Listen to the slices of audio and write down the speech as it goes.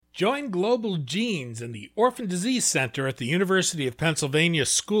Join Global Genes and the Orphan Disease Center at the University of Pennsylvania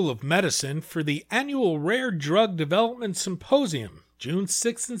School of Medicine for the annual Rare Drug Development Symposium, June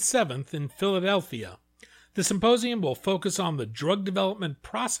 6th and 7th in Philadelphia. The symposium will focus on the drug development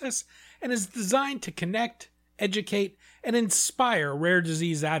process and is designed to connect, educate, and inspire rare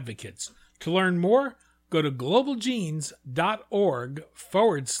disease advocates. To learn more, go to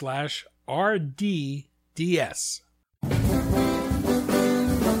globalgenes.org/RDDS.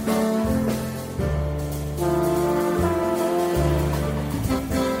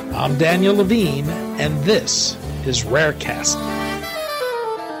 I'm Daniel Levine, and this is Rarecast.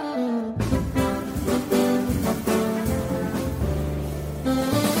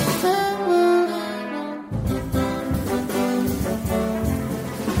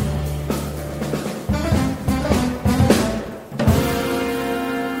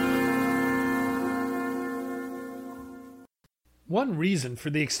 One reason for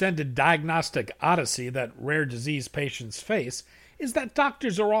the extended diagnostic odyssey that rare disease patients face is that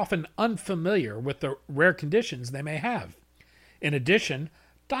doctors are often unfamiliar with the rare conditions they may have. In addition,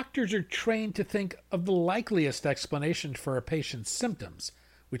 doctors are trained to think of the likeliest explanation for a patient's symptoms,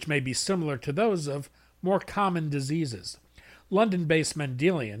 which may be similar to those of more common diseases. London-based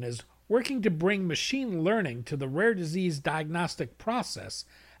Mendelian is working to bring machine learning to the rare disease diagnostic process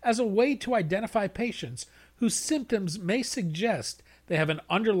as a way to identify patients whose symptoms may suggest they have an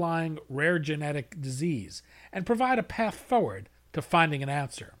underlying rare genetic disease and provide a path forward to finding an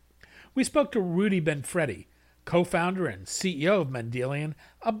answer. We spoke to Rudy Benfredj, co-founder and CEO of Mendelian,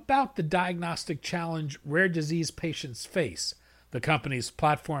 about the diagnostic challenge rare disease patients face, the company's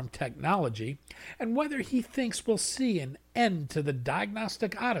platform technology, and whether he thinks we'll see an end to the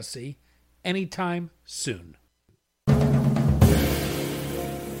diagnostic odyssey anytime soon.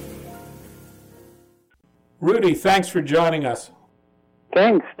 Rudy, thanks for joining us.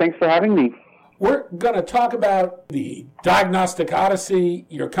 Thanks for having me. We're going to talk about the Diagnostic Odyssey,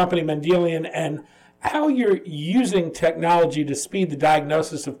 your company Mendelian, and how you're using technology to speed the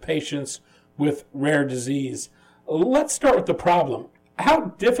diagnosis of patients with rare disease. Let's start with the problem.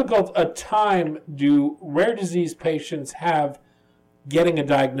 How difficult a time do rare disease patients have getting a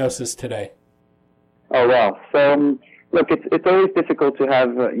diagnosis today? Oh, well. So, look, it's always difficult to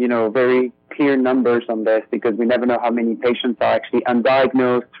have, very clear numbers on this because we never know how many patients are actually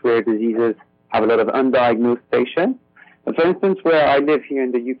undiagnosed. Rare diseases have a lot of undiagnosed patients. But for instance, where I live here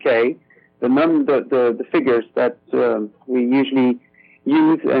in the UK, the figures that we usually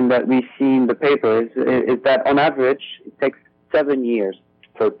use and that we see in the papers is that on average, it takes 7 years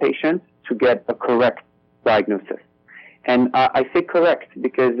for a patient to get a correct diagnosis. And I say correct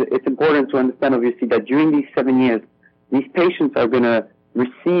because it's important to understand, obviously, that during these 7 years, these patients are going to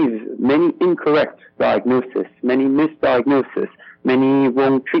receive many incorrect diagnoses, many misdiagnoses, many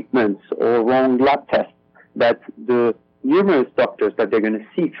wrong treatments or wrong lab tests that the numerous doctors that they're going to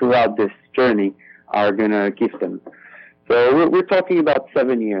see throughout this journey are going to give them. So we're talking about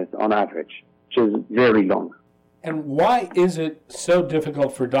 7 years on average, which is very long. And why is it so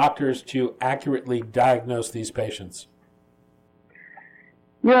difficult for doctors to accurately diagnose these patients?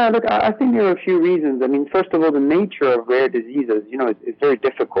 Yeah, look, I think there are a few reasons. I mean, first of all, the nature of rare diseases, it's very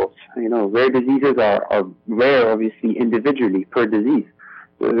difficult. Rare diseases are rare, obviously, individually per disease.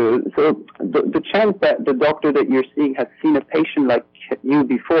 So the chance that the doctor that you're seeing has seen a patient like you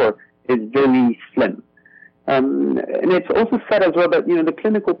before is very slim. And it's also said as well that, the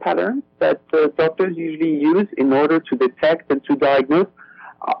clinical patterns that doctors usually use in order to detect and to diagnose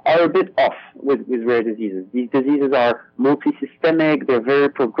are a bit off with rare diseases. These diseases are multisystemic, they're very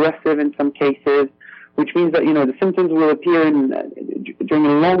progressive in some cases, which means that, the symptoms will appear during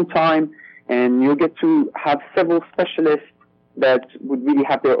a long time, and you'll get to have several specialists that would really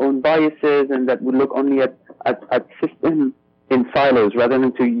have their own biases and that would look only at systems in silos rather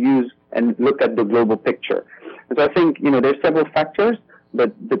than to use and look at the global picture. And so I think, there's several factors,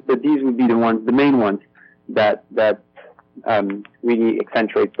 but these would be the main ones that really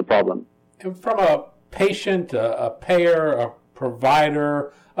accentuates the problem. And from a patient, a payer, a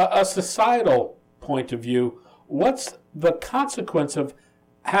provider, a societal point of view, what's the consequence of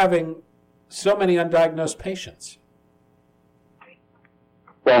having so many undiagnosed patients?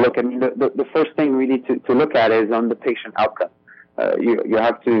 Well, look, I mean, the first thing really to look at is on the patient outcome. You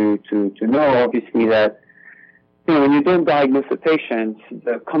have to know, obviously, that when you don't diagnose a patient,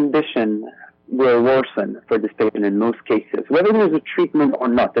 the condition will worsen for this patient in most cases. Whether there's a treatment or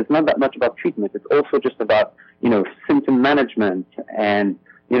not, it's not that much about treatment. It's also just about, symptom management and,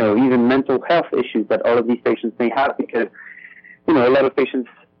 even mental health issues that all of these patients may have because, a lot of patients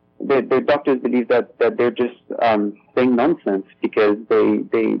the doctors believe that they're just saying nonsense because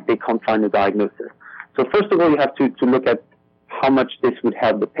they can't find a diagnosis. So first of all, you have to look at how much this would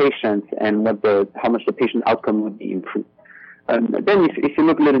help the patient and how much the patient outcome would be improved. Then if you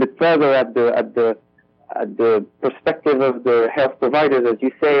look a little bit further at the perspective of the health providers, as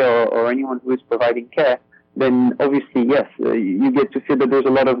you say, or anyone who is providing care, then obviously, yes, you get to feel that there's a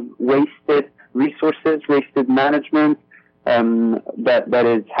lot of wasted resources, wasted management that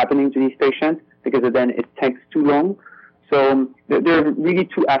is happening to these patients because then it takes too long. So there are really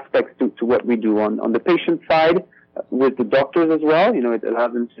two aspects to what we do. On the patient side, with the doctors as well, it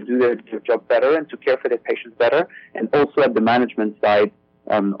allows them to do their job better and to care for their patients better. And also at the management side,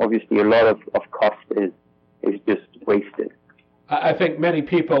 obviously a lot of cost is just wasted. I think many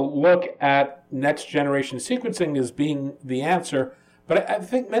people look at next generation sequencing as being the answer, but I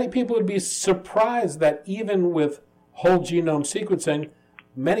think many people would be surprised that even with whole genome sequencing,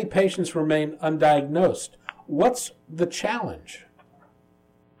 many patients remain undiagnosed. What's the challenge?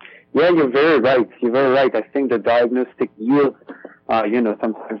 Yeah, you're very right. I think the diagnostic yield,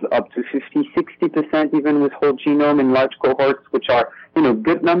 sometimes up to 50-60% even with whole genome in large cohorts, which are,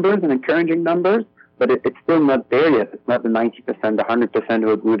 good numbers and encouraging numbers, but it's still not there yet. It's not the 90%, the 100%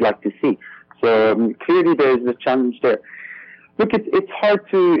 what we would like to see. So clearly there is a challenge there. Look, it's hard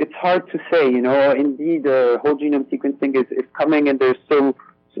to say. Indeed, whole genome sequencing is coming, and there's so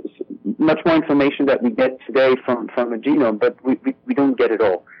much more information that we get today from a genome, but we don't get it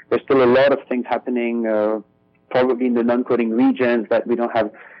all. There's still a lot of things happening, probably in the non-coding regions that we don't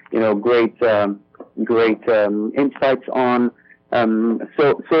have, great insights on.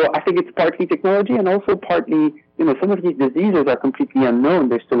 So I think it's partly technology and also partly, some of these diseases are completely unknown.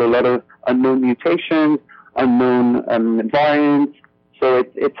 There's still a lot of unknown mutations, unknown variants. So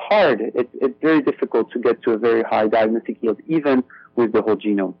it's hard. It's very difficult to get to a very high diagnostic yield, even with the whole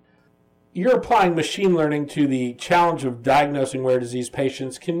genome. You're applying machine learning to the challenge of diagnosing rare disease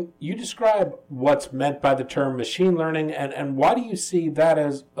patients. Can you describe what's meant by the term machine learning, and why do you see that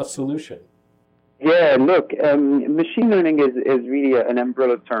as a solution? Yeah, look, machine learning is really an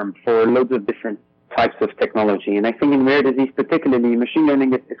umbrella term for loads of different types of technology. And I think in rare disease particularly, machine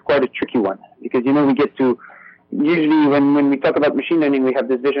learning is quite a tricky one because, we get to, usually when we talk about machine learning, we have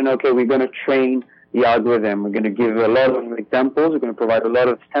this vision, okay, we're going to train the algorithm. We're going to give a lot of examples. We're going to provide a lot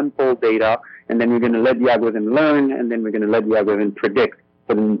of sample data, and then we're going to let the algorithm learn, and then we're going to let the algorithm predict.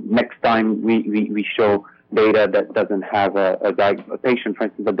 So the next time we show data that doesn't have a patient, for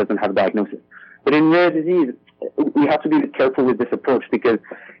instance, that doesn't have a diagnosis. But in rare disease, we have to be careful with this approach because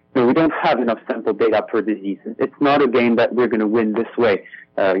we don't have enough sample data per disease. It's not a game that we're going to win this way.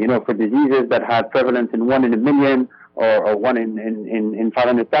 For diseases that have prevalence in 1 in a million or 1 in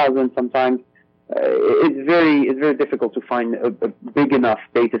 500,000 sometimes, it's very difficult to find a big enough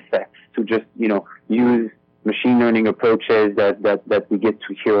data set to just, use machine learning approaches that we get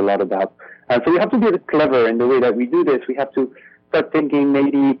to hear a lot about. So we have to be a bit clever in the way that we do this. We have to start thinking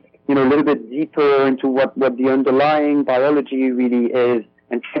maybe, a little bit deeper into what the underlying biology really is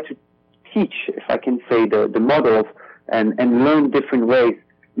and try to teach, if I can say, the models and learn different ways,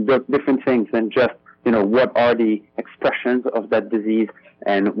 different things than just, what are the expressions of that disease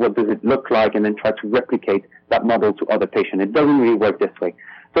and what does it look like, and then try to replicate that model to other patients. It doesn't really work this way.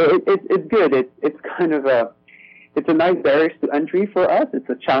 So it's good. It's kind of it's a nice barrier to entry for us. It's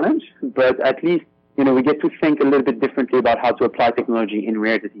a challenge, but at least, we get to think a little bit differently about how to apply technology in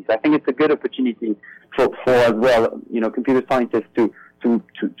rare disease. I think it's a good opportunity for as well, computer scientists to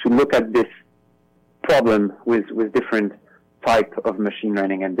look at this problem with different type of machine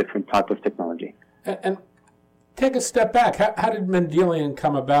learning and different type of technology. And take a step back. How did Mendelian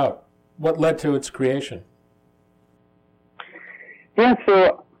come about? What led to its creation? Yeah,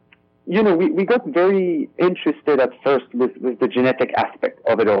 so, we got very interested at first with the genetic aspect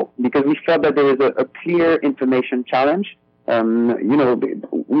of it all because we felt that there was a clear information challenge. We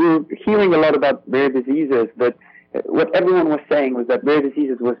were hearing a lot about rare diseases, but what everyone was saying was that rare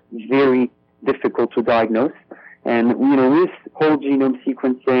diseases was very difficult to diagnose. And, with whole genome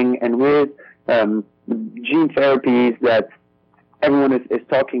sequencing and with gene therapies that everyone is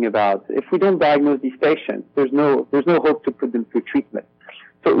talking about, if we don't diagnose these patients, there's no hope to put them through treatment.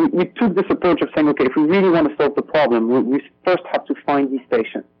 So we took this approach of saying, okay, if we really want to solve the problem, we first have to find these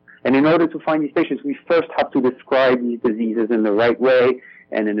patients. And in order to find these patients, we first have to describe these diseases in the right way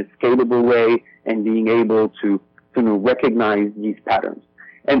and in a scalable way and being able to recognize these patterns.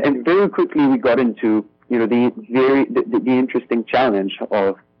 And very quickly we got into, the interesting challenge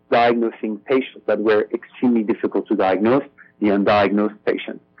of diagnosing patients that were extremely difficult to diagnose, the undiagnosed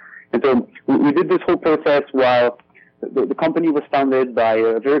patients. And so we did this whole process while the company was founded by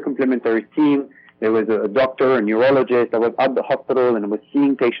a very complementary team. There was a doctor, a neurologist that was at the hospital and was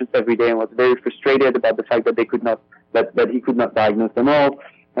seeing patients every day and was very frustrated about the fact that he could not diagnose them all.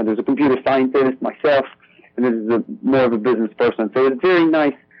 And there's a computer scientist, myself, and this is more of a business person. So it's a very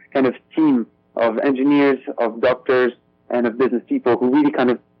nice kind of team of engineers, of doctors, and of business people who really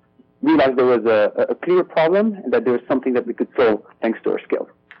kind of realized there was a clear problem and that there was something that we could solve thanks to our skills.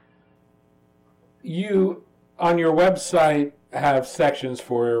 You, on your website, have sections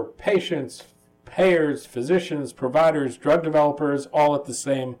for patients, payers, physicians, providers, drug developers, all at the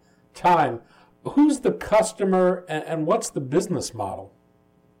same time. Who's the customer and what's the business model?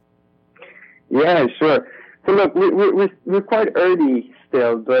 Yeah, sure. So look, we're quite early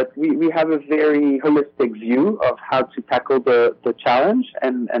still, but we have a very holistic view of how to tackle the challenge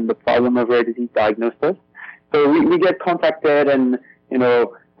and the problem of rare disease diagnosis. So we get contacted and,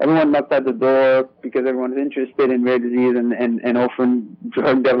 everyone knocks at the door because everyone's interested in rare disease and often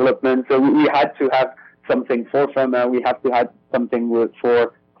drug development. So we had to have something for pharma. We have to have something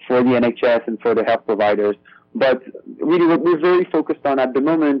for the NHS and for the health providers. But really what we're very focused on at the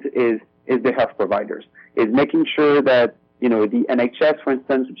moment is the health providers, is making sure that, the NHS, for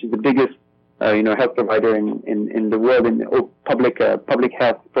instance, which is the biggest, health provider in the world, public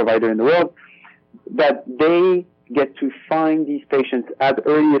health provider in the world, that they get to find these patients as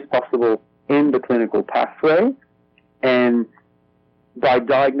early as possible in the clinical pathway, and by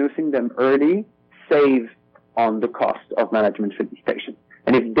diagnosing them early, save on the cost of management for these patients.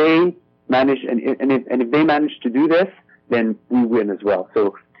 And if they manage, if they manage to do this, then we win as well.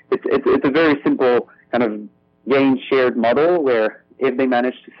 So it's a very simple kind of gain shared model where if they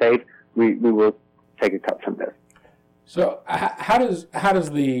manage to save, we will take a cut from this. So how does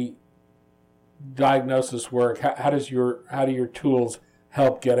the diagnosis work? How do your tools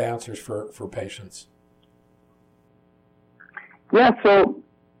help get answers for patients? Yeah, so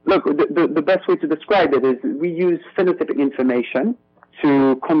look, the best way to describe it is we use phenotypic information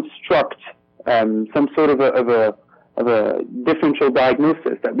to construct some sort of a differential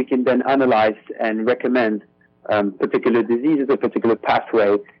diagnosis that we can then analyze and recommend particular diseases or particular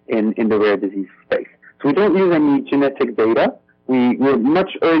pathway in the rare disease space. So we don't use any genetic data. We're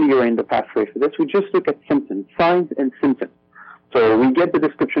much earlier in the pathway for this. We just look at symptoms, signs and symptoms. So we get the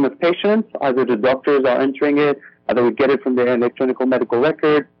description of patients, either the doctors are entering it, either we get it from their electronic medical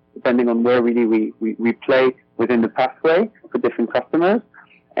record, depending on where really we play within the pathway for different customers.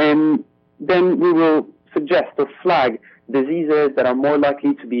 And then we will suggest or flag diseases that are more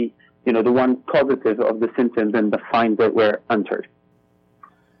likely to be, the one causative of the symptoms and the signs that were entered.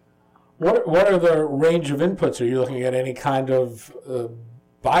 What are the range of inputs? Are you looking at any kind of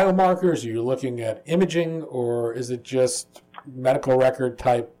biomarkers? Are you looking at imaging, or is it just medical record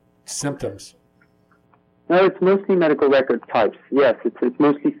type symptoms? No, it's mostly medical record types. Yes, it's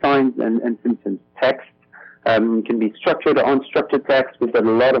mostly signs and symptoms. Text can be structured or unstructured text. We've done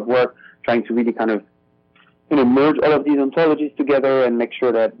a lot of work trying to really kind of merge all of these ontologies together and make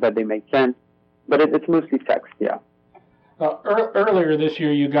sure that they make sense. But it's mostly text, yeah. Earlier this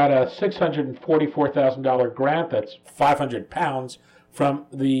year, you got a $644,000 grant, that's £500, from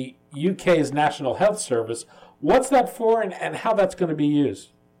the UK's National Health Service. What's that for, and how that's going to be used?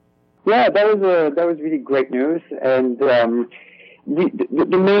 Yeah, that was really great news. And the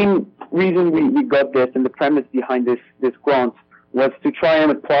main reason we got this and the premise behind this grant was to try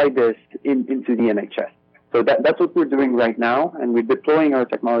and apply this into the NHS. So that's what we're doing right now, and we're deploying our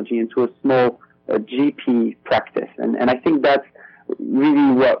technology into a small GP practice, and I think that's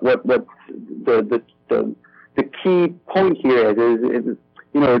really what the key point here is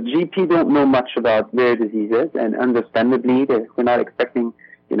GP don't know much about rare diseases, and understandably we're not expecting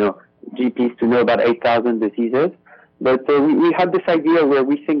GPs to know about 8,000 diseases, but we had this idea where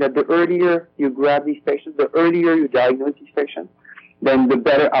we think that the earlier you grab these patients, the earlier you diagnose these patients, then the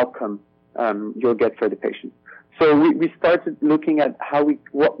better outcome you'll get for the patient. So we started looking at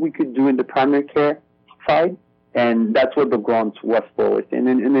what we could do in the primary care side, and that's what the grant was for. It's an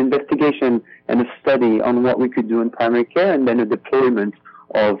investigation and a study on what we could do in primary care, and then a deployment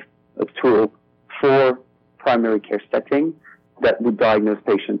of a tool for primary care setting that would diagnose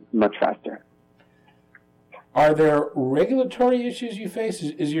patients much faster. Are there regulatory issues you face?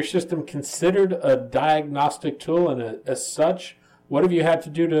 Is your system considered a diagnostic tool, and as such, what have you had to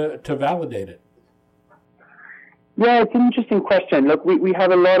do to validate it? Yeah, it's an interesting question. Look, we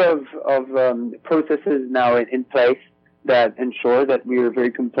have a lot of processes now in place that ensure that we are very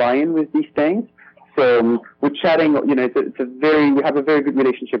compliant with these things. So we're chatting, we have a very good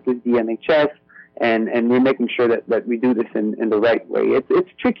relationship with the NHS, and we're making sure that we do this in the right way. It's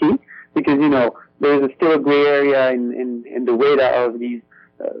tricky because, there's still a gray area in the way that of these,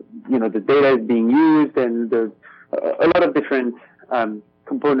 the data is being used, and there's a lot of different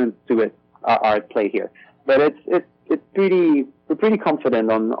components to it are at play here. But we're pretty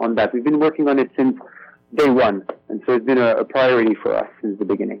confident on that. We've been working on it since day one, and so it's been a priority for us since the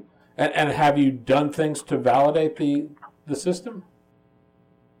beginning. And have you done things to validate the system?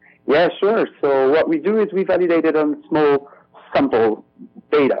 Yeah, sure. So what we do is we validate it on small sample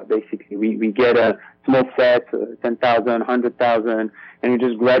data, basically. We get a small set, 10,000, 100,000, and we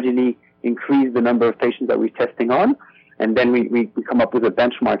just gradually increase the number of patients that we're testing on, and then we come up with a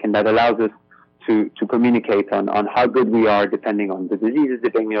benchmark, and that allows us to communicate on how good we are depending on the diseases,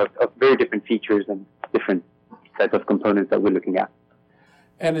 depending on very different features and different sets of components that we're looking at.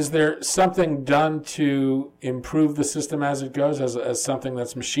 And is there something done to improve the system as it goes, as something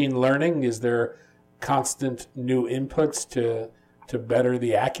that's machine learning? Is there constant new inputs to better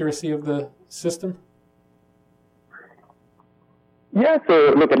the accuracy of the system? Yeah,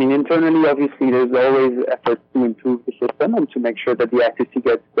 so look, internally, obviously, there's always efforts to improve the system and to make sure that the accuracy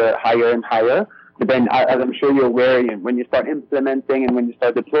gets higher and higher. But then, as I'm sure you're aware, when you start implementing and when you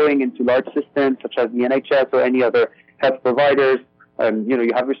start deploying into large systems, such as the NHS or any other health providers,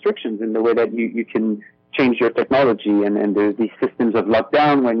 you have restrictions in the way that you can change your technology, and there's these systems of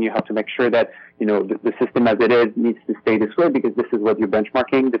lockdown when you have to make sure that, the system as it is needs to stay this way because this is what you're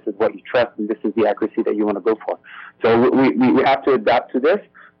benchmarking, this is what you trust, and this is the accuracy that you want to go for. So we have to adapt to this,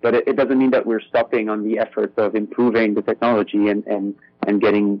 but it doesn't mean that we're stopping on the efforts of improving the technology and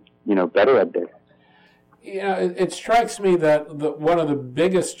getting, better at this. It strikes me that one of the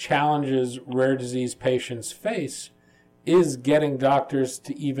biggest challenges rare disease patients face is getting doctors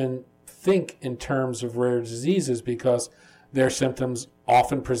to even think in terms of rare diseases, because their symptoms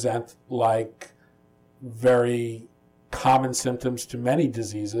often present like very common symptoms to many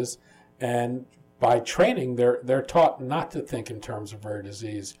diseases, and by training they're taught not to think in terms of rare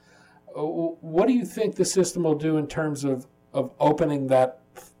disease. What do you think the system will do in terms of opening that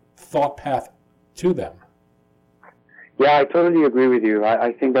thought path to them? Yeah, I totally agree with you.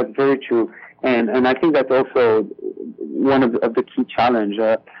 I think that's very true. And I think that's also one of the key challenge.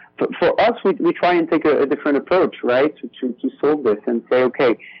 For us, we try and take a different approach, right, to solve this and say,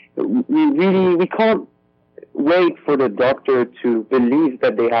 okay, we can't wait for the doctor to believe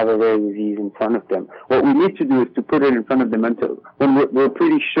that they have a rare disease in front of them. What we need to do is to put it in front of them until when we're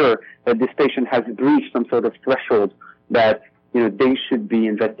pretty sure that this patient has reached some sort of threshold that they should be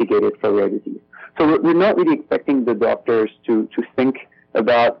investigated for rare disease. So we're not really expecting the doctors to think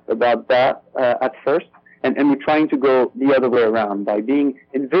about that at first, and we're trying to go the other way around by being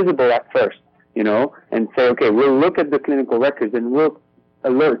invisible at first, and say, okay, we'll look at the clinical records and we'll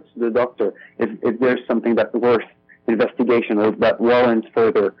alert the doctor if there's something that's worth investigation or that warrants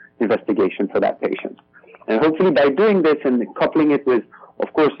further investigation for that patient. And hopefully by doing this and coupling it with,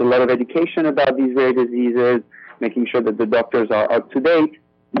 of course, a lot of education about these rare diseases, making sure that the doctors are up to date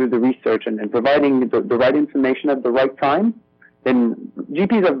with the research and providing the right information at the right time, then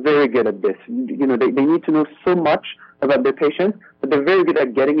GPs are very good at this. They need to know so much about their patients, but they're very good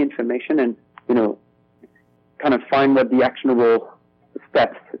at getting information and, kind of find what the actionable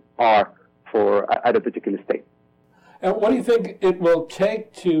steps are at a particular state. And what do you think it will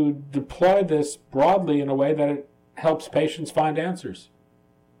take to deploy this broadly in a way that it helps patients find answers?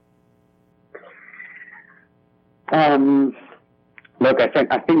 Look, I think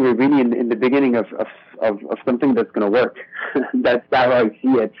we're really in the beginning of something that's going to work. That's how I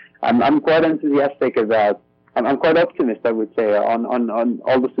see it. I'm quite enthusiastic about. I'm quite optimistic, I would say, on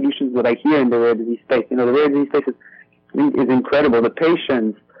all the solutions that I hear in the rare disease space. The rare disease space is incredible. The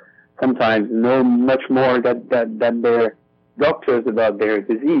patients sometimes know much more than their doctors about their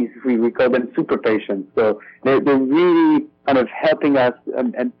disease. We call them super patients. So they're really kind of helping us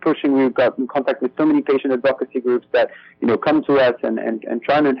and pushing. We've got in contact with so many patient advocacy groups that come to us and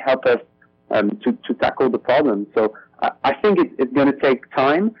trying to help us to tackle the problem. So I think it's going to take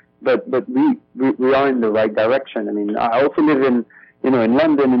time, but we are in the right direction. I also live in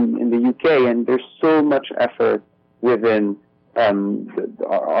London in the UK, and there's so much effort within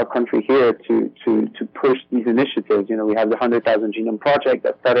our country here to push these initiatives. We have the 100,000 Genome Project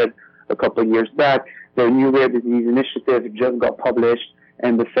that started a couple of years back. The new rare disease initiative just got published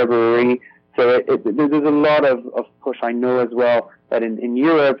end of February. So there's a lot of push. I know as well that in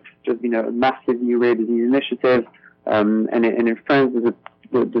Europe, there's been a massive new rare disease initiative, and in France, there's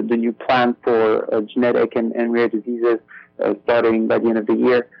the new plan for genetic and rare diseases starting by the end of the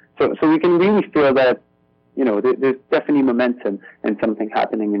year. So we can really feel that there's definitely momentum and something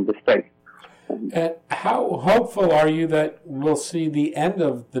happening in this space. And how hopeful are you that we'll see the end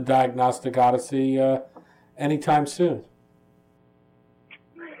of the Diagnostic Odyssey anytime soon?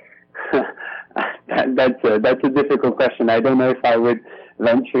 That's a difficult question. I don't know if I would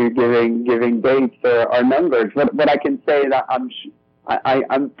venture giving dates or numbers. What I can say is that I'm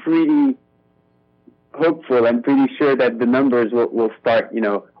pretty hopeful. I'm pretty sure that the numbers will start,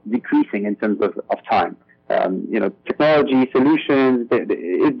 decreasing in terms of time. Technology solutions,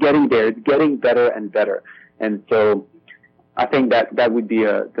 it's getting there. It's getting better and better. And so I think that would be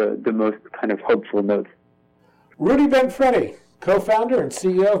the most kind of hopeful note. Rudy Benfredj, co-founder and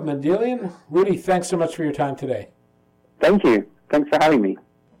CEO of Mendelian. Rudy, thanks so much for your time today. Thank you. Thanks for having me.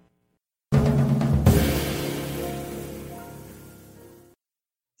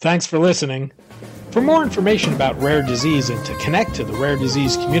 Thanks for listening. For more information about rare disease and to connect to the rare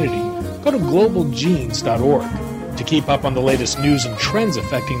disease community, go to globalgenes.org. To keep up on the latest news and trends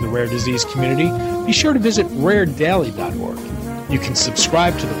affecting the rare disease community, be sure to visit raredaily.org. You can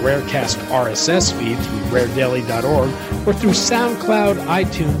subscribe to the Rarecast RSS feed through raredaily.org or through SoundCloud,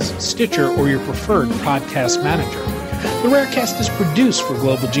 iTunes, Stitcher, or your preferred podcast manager. The Rarecast is produced for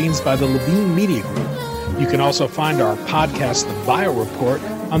Global Genes by the Levine Media Group. You can also find our podcast, The Bio Report,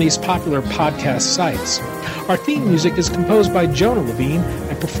 on these popular podcast sites. Our theme music is composed by Jonah Levine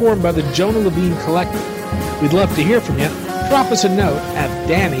and performed by the Jonah Levine Collective. We'd love to hear from you. Drop us a note at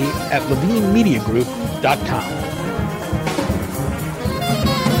danny@levinemediagroup.com.